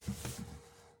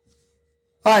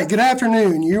Hi, good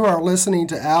afternoon. You are listening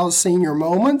to Al's Senior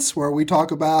Moments, where we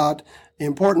talk about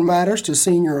important matters to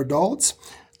senior adults.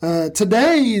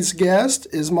 Today's guest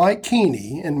is Mike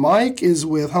Keeney, and Mike is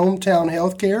with Hometown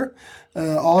Healthcare,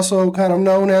 also kind of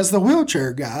known as the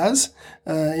Wheelchair Guys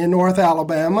in North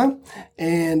Alabama.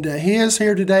 And he is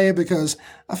here today because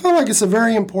I feel like it's a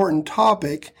very important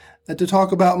topic to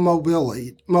talk about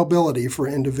mobility for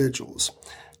individuals.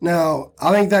 Now,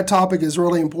 I think that topic is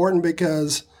really important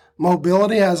because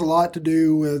mobility has a lot to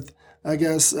do with, I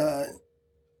guess,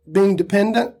 being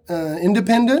independent.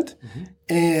 Mm-hmm.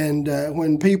 And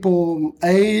when people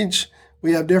age,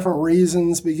 we have different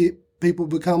reasons. People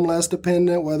become less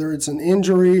dependent, whether it's an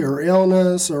injury or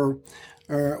illness or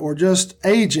just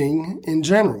aging in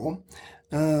general.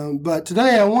 But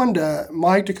today I wanted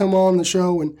Mike to come on the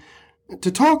show and to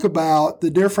talk about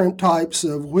the different types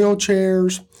of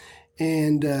wheelchairs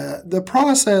and the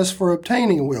process for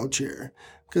obtaining a wheelchair,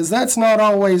 because that's not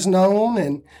always known,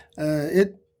 and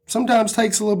it sometimes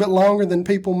takes a little bit longer than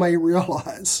people may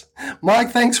realize.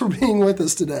 Mike, thanks for being with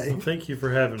us today. Well, thank you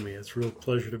for having me. It's a real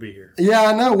pleasure to be here. Yeah,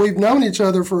 I know. We've known each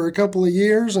other for a couple of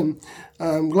years, and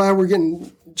I'm glad we're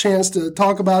getting a chance to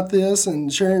talk about this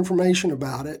and share information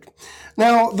about it.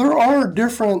 Now, there are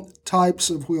different types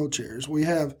of wheelchairs. We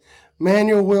have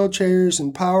manual wheelchairs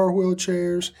and power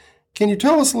wheelchairs. Can you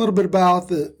tell us a little bit about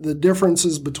the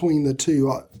differences between the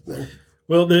two there?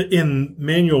 Well, in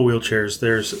manual wheelchairs,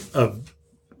 there's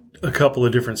a couple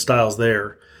of different styles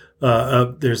there.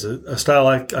 There's a style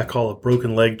I call a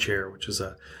broken leg chair, which is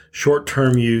a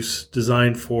short-term use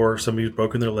designed for somebody who's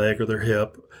broken their leg or their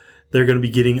hip. They're going to be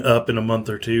getting up in a month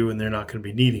or two, and they're not going to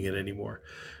be needing it anymore.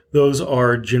 Those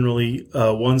are generally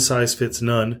one size fits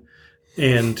none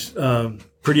and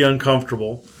pretty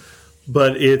uncomfortable,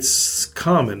 but it's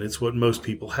common. It's what most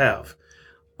people have.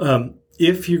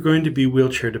 If you're going to be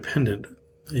wheelchair dependent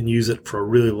and use it for a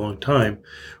really long time,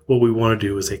 what we want to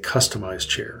do is a customized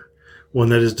chair, one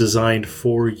that is designed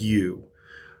for you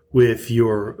with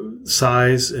your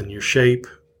size and your shape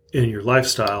and your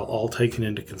lifestyle all taken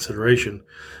into consideration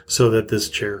so that this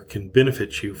chair can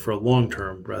benefit you for a long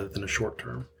term rather than a short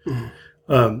term.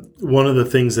 Mm-hmm. One of the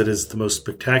things that is the most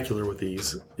spectacular with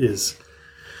these is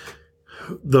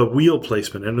the wheel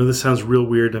placement. I know this sounds real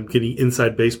weird. I'm getting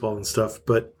inside baseball and stuff,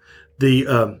 but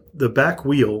the back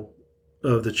wheel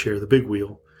of the chair, the big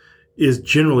wheel, is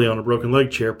generally on a broken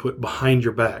leg chair put behind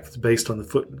your back. It's based on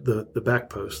the back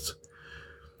posts.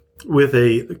 With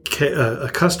a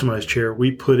customized chair,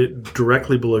 we put it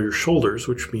directly below your shoulders,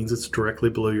 which means it's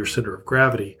directly below your center of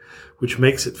gravity, which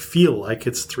makes it feel like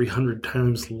it's 300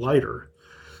 times lighter.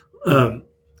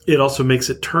 It also makes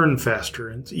it turn faster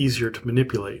and it's easier to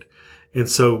manipulate. And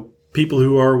so people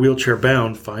who are wheelchair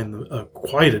bound find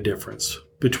quite a difference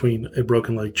between a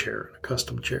broken leg chair and a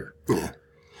custom chair. Yeah.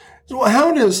 So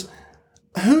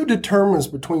who determines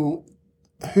between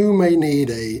who may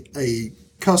need a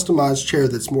customized chair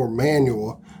that's more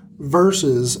manual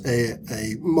versus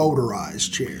a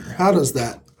motorized chair? How does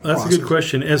that That's process? A good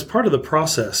question. As part of the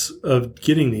process of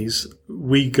getting these,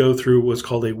 we go through what's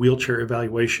called a wheelchair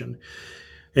evaluation.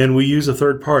 And we use a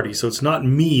third party. So it's not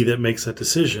me that makes that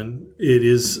decision. It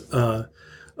is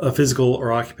a physical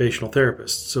or occupational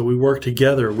therapist. So we work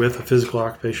together with a physical or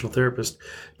occupational therapist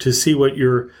to see what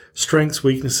your strengths,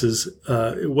 weaknesses,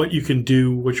 what you can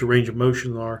do, what your range of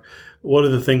motion are, what are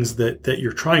the things that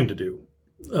you're trying to do.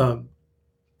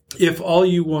 If all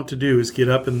you want to do is get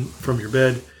up from your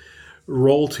bed,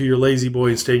 roll to your lazy boy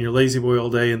and stay in your lazy boy all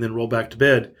day and then roll back to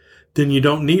bed, then you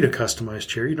don't need a customized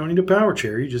chair. You don't need a power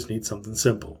chair. You just need something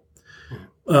simple.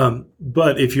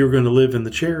 But if you're going to live in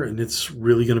the chair and it's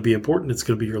really going to be important, it's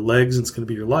going to be your legs and it's going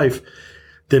to be your life,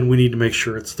 then we need to make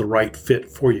sure it's the right fit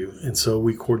for you. And so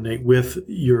we coordinate with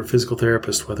your physical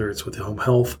therapist, whether it's with home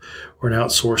health or an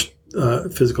outsourced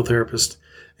physical therapist,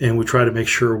 and we try to make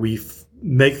sure we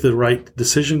make the right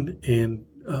decision and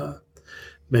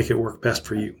make it work best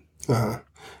for you. Uh-huh.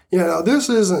 Yeah, now this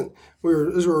isn't,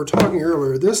 as we were talking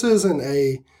earlier, this isn't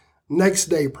a next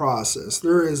day process.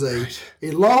 There is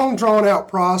a long drawn out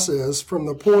process from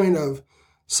the point of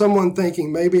someone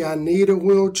thinking maybe I need a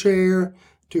wheelchair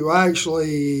to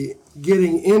actually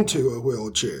getting into a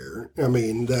wheelchair. I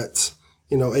mean, that's,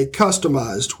 a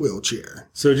customized wheelchair.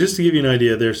 So just to give you an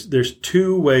idea, there's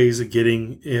two ways of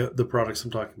getting the products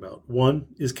I'm talking about. One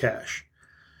is cash.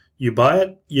 You buy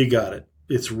it, you got it.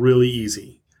 It's really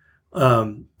easy.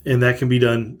 And that can be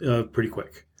done pretty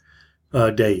quick,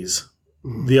 days.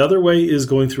 Mm-hmm. The other way is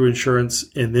going through insurance,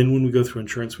 and then when we go through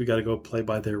insurance, we got to go play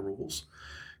by their rules.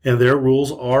 And their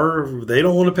rules are they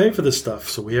don't want to pay for this stuff,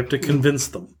 so we have to convince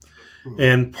them.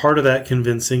 And part of that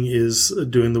convincing is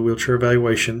doing the wheelchair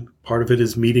evaluation. Part of it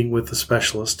is meeting with the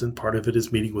specialist, and part of it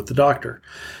is meeting with the doctor.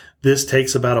 This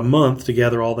takes about a month to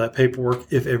gather all that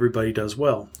paperwork if everybody does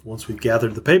well. Once we've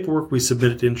gathered the paperwork, we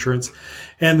submit it to insurance,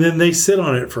 and then they sit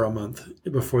on it for a month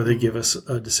before they give us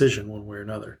a decision one way or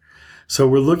another. So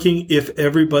we're looking, if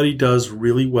everybody does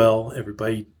really well,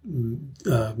 everybody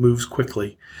moves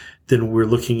quickly, then we're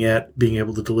looking at being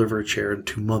able to deliver a chair in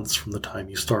 2 months from the time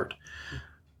you start.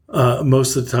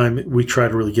 Most of the time, we try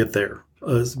to really get there.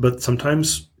 But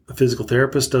sometimes a physical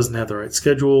therapist doesn't have the right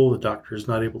schedule, the doctor is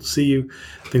not able to see you,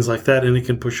 things like that, and it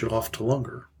can push it off to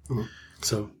longer. Mm-hmm.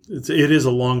 So it is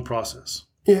a long process.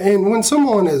 Yeah, and when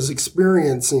someone is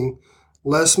experiencing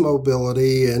less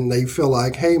mobility and they feel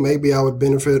like, hey, maybe I would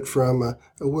benefit from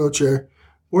a wheelchair,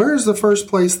 where is the first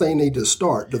place they need to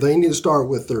start? Do they need to start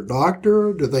with their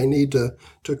doctor? Do they need to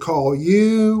call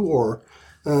you? Or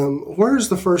where's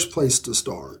the first place to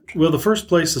start? Well, the first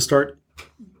place to start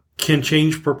can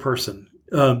change per person.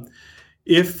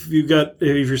 If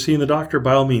you're seeing the doctor,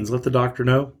 by all means, let the doctor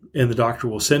know, and the doctor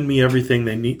will send me everything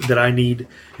that I need,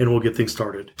 and we'll get things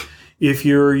started. If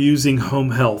you're using home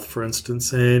health, for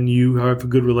instance, and you have a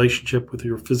good relationship with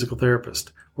your physical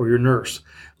therapist or your nurse,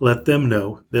 let them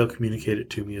know. They'll communicate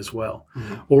it to me as well.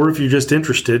 Mm-hmm. Or if you're just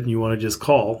interested and you want to just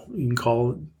call, you can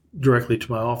call directly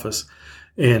to my office,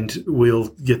 and we'll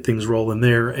get things rolling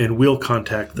there, and we'll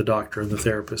contact the doctor and the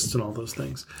therapist and all those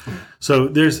things. Mm-hmm. So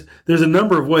there's a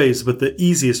number of ways, but the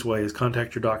easiest way is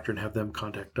contact your doctor and have them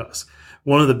contact us.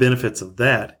 One of the benefits of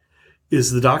that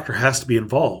is the doctor has to be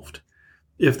involved.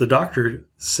 If the doctor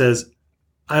says,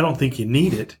 I don't think you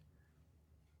need it,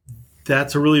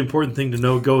 that's a really important thing to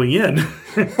know going in.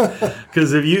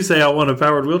 Because if you say, I want a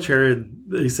powered wheelchair, and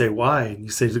they say, why? And you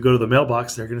say to go to the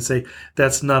mailbox, they're going to say,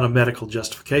 that's not a medical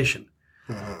justification.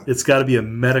 Uh-huh. It's got to be a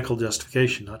medical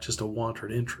justification, not just a want or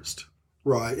an interest.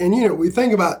 Right. And, we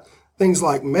think about things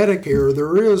like Medicare.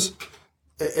 There is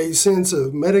a sense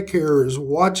of Medicare is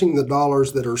watching the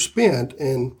dollars that are spent.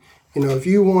 And, if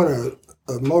you want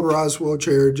a motorized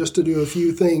wheelchair just to do a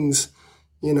few things,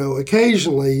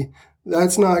 occasionally,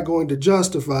 that's not going to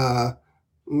justify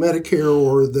Medicare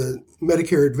or the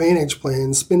Medicare Advantage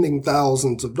plan spending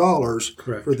thousands of dollars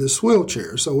Correct. For this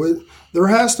wheelchair. So there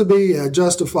has to be a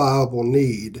justifiable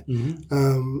need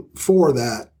for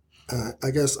that.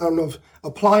 I guess, I don't know if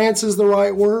appliance is the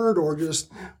right word or just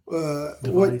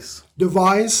device.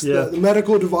 Device? Yeah. The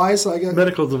medical device, I guess.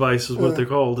 Medical device is what they're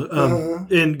called.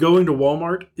 And going to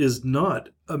Walmart is not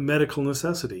a medical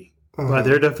necessity by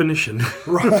their definition.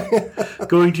 Right.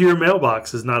 Going to your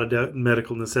mailbox is not a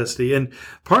medical necessity. And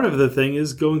part of the thing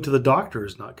is going to the doctor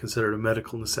is not considered a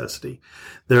medical necessity.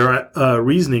 Their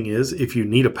reasoning is if you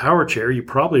need a power chair, you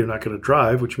probably are not going to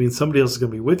drive, which means somebody else is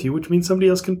going to be with you, which means somebody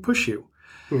else can push you.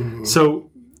 Mm-hmm.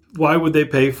 So why would they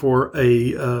pay for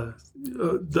a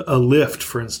lift,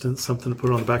 for instance, something to put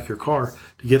on the back of your car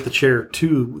to get the chair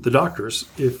to the doctors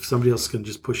if somebody else can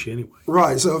just push you anyway?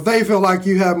 Right. So if they feel like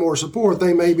you have more support,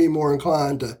 they may be more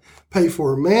inclined to pay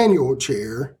for a manual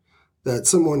chair that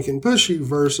someone can push you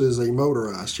versus a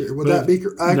motorized chair. Would that be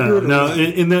accurate? No.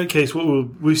 In that case,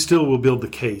 we still will build the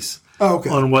case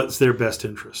on what's their best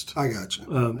interest. I got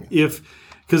you.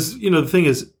 Because the thing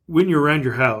is, when you're around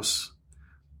your house,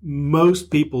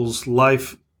 most people's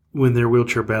life when they're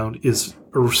wheelchair bound is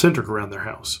centered around their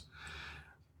house.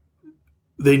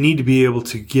 They need to be able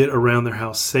to get around their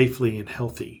house safely and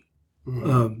healthy.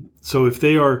 Mm-hmm. So if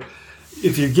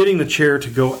you're getting the chair to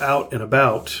go out and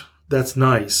about, that's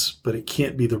nice, but it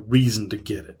can't be the reason to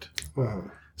get it. Uh-huh.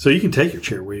 So you can take your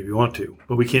chair wherever you want to,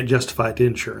 but we can't justify it to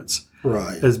insurance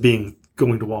as being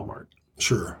going to Walmart.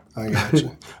 Sure, I got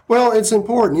you. Well, it's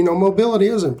important. Mobility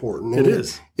is important. It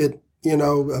is. It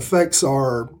affects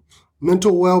our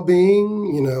mental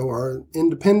well-being, our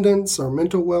independence, our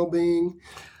mental well-being.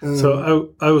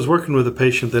 So I was working with a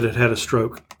patient that had a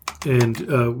stroke, and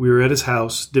we were at his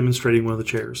house demonstrating one of the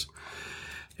chairs.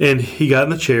 And he got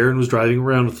in the chair and was driving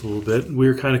around with it a little bit, and we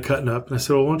were kind of cutting up. And I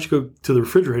said, well, why don't you go to the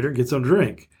refrigerator and get some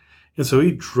drink? And so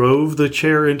he drove the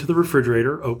chair into the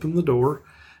refrigerator, opened the door,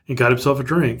 and got himself a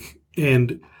drink.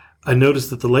 And I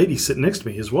noticed that the lady sitting next to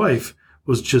me, his wife,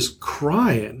 was just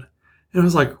crying. And I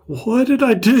was like, what did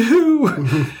I do?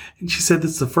 Mm-hmm. And she said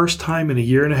that's the first time in a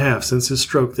year and a half since his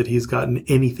stroke that he's gotten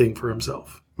anything for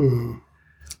himself.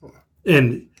 Mm-hmm.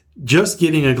 And just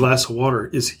getting a glass of water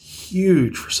is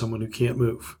huge for someone who can't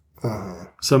move. Uh-huh.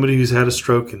 Somebody who's had a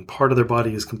stroke and part of their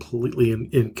body is completely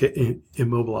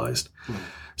immobilized. Mm-hmm.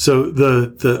 So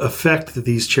the effect that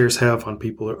these chairs have on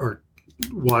people are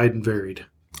wide and varied.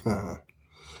 Uh-huh.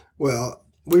 Well,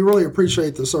 we really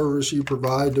appreciate the service you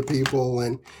provide to people,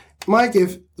 and Mike,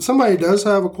 if somebody does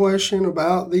have a question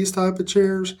about these type of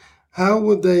chairs, how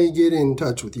would they get in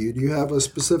touch with you? Do you have a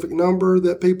specific number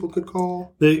that people could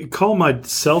call? They call my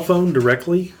cell phone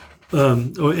directly,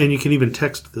 and you can even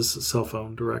text this cell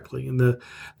phone directly. And the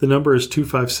number is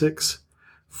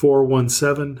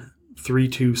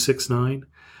 256-417-3269.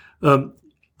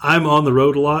 I'm on the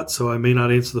road a lot, so I may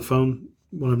not answer the phone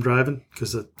when I'm driving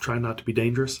because I try not to be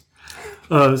dangerous.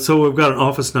 So we've got an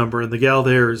office number, and the gal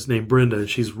there is named Brenda, and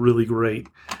she's really great.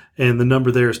 And the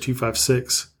number there is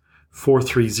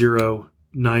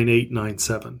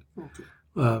 256-430-9897. Okay.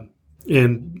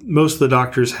 And most of the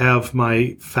doctors have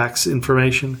my fax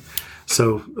information,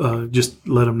 so just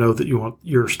let them know that you want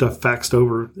your stuff faxed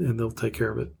over, and they'll take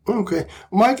care of it. Okay.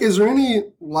 Mike, is there any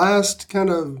last kind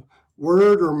of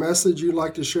word or message you'd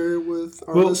like to share with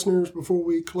our listeners before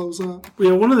we close up?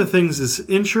 Yeah, one of the things is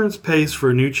insurance pays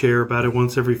for a new chair about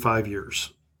once every 5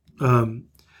 years,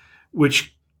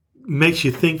 which makes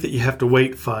you think that you have to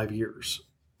wait 5 years.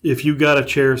 If you got a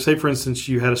chair, say for instance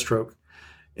you had a stroke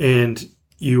and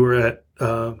you were at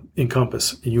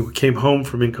Encompass and you came home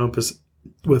from Encompass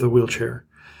with a wheelchair,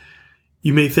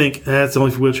 you may think that's the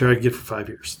only wheelchair I can get for 5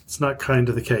 years. It's not kind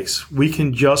of the case. We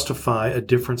can justify a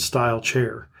different style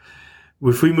chair.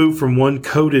 If we move from one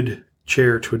coded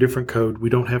chair to a different code, we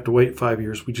don't have to wait 5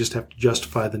 years. We just have to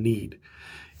justify the need.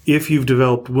 If you've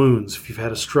developed wounds, if you've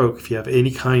had a stroke, if you have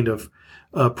any kind of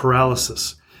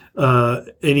paralysis,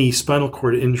 any spinal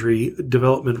cord injury,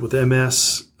 development with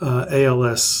MS,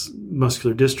 ALS,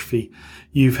 muscular dystrophy,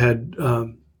 you've had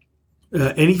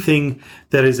anything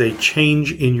that is a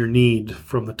change in your need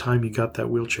from the time you got that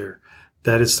wheelchair,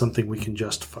 that is something we can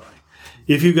justify.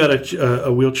 If you've got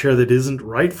a wheelchair that isn't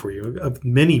right for you,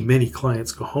 many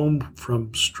clients go home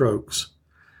from strokes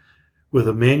with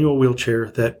a manual wheelchair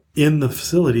that in the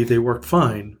facility they work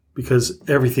fine because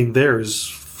everything there is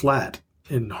flat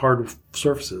and hard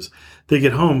surfaces. They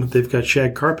get home, they've got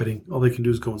shag carpeting. All they can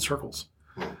do is go in circles.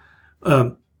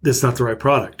 That's not the right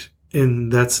product,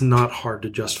 and that's not hard to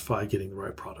justify getting the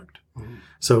right product. Mm-hmm.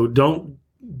 So don't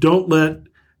let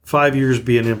 5 years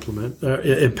be an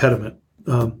impediment.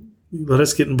 Let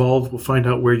us get involved. We'll find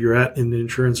out where you're at in the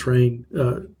insurance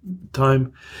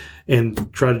time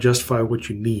and try to justify what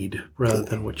you need rather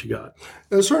than what you got.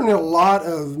 There's certainly a lot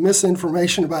of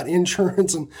misinformation about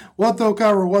insurance and what they'll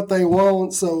cover, what they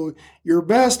won't. So your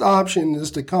best option is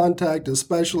to contact a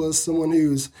specialist, someone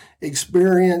who's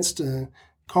experienced,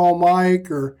 call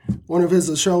Mike or one of his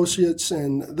associates,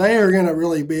 and they are going to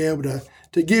really be able to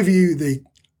give you the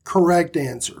correct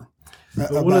answer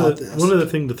about this. One other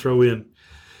thing to throw in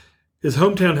is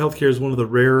Hometown Healthcare is one of the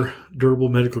rare durable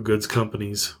medical goods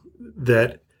companies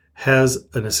that has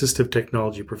an assistive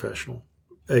technology professional,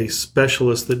 a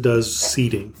specialist that does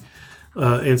seating.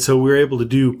 And so we're able to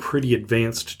do pretty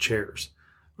advanced chairs.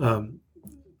 A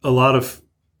lot of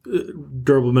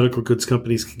durable medical goods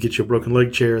companies can get you a broken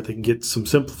leg chair. They can get some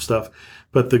simple stuff.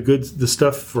 But the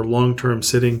stuff for long-term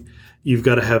sitting, you've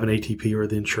got to have an ATP or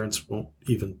the insurance won't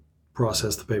even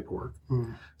process the paperwork.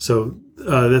 So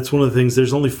that's one of the things.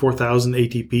 There's only 4,000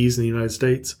 ATPs in the United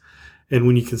States. And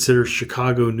when you consider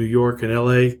Chicago, New York, and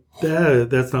LA,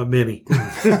 that's not many.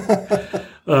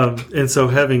 And so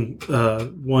having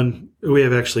one, we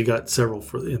have actually got several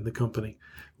in the company.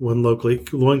 One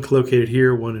located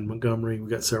here, one in Montgomery. We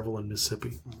got several in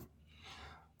Mississippi.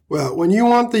 Well, when you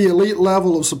want the elite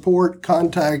level of support,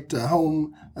 contact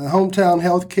Hometown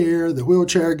Healthcare, the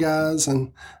wheelchair guys,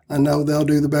 and I know they'll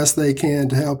do the best they can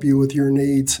to help you with your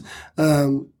needs.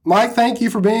 Mike, thank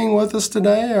you for being with us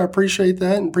today. I appreciate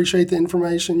that and appreciate the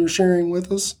information you're sharing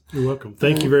with us. You're welcome.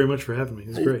 Thank you very much for having me.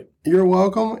 It's great. You're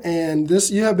welcome. And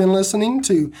you have been listening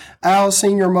to Our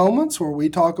Senior Moments, where we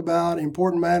talk about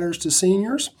important matters to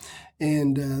seniors.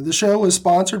 And the show is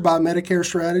sponsored by Medicare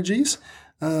Strategies.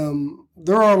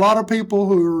 There are a lot of people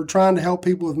who are trying to help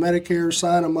people with Medicare,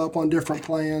 sign them up on different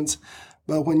plans.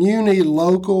 But when you need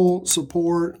local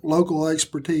support, local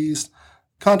expertise,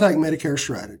 contact Medicare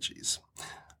Strategies.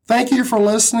 Thank you for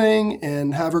listening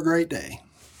and have a great day.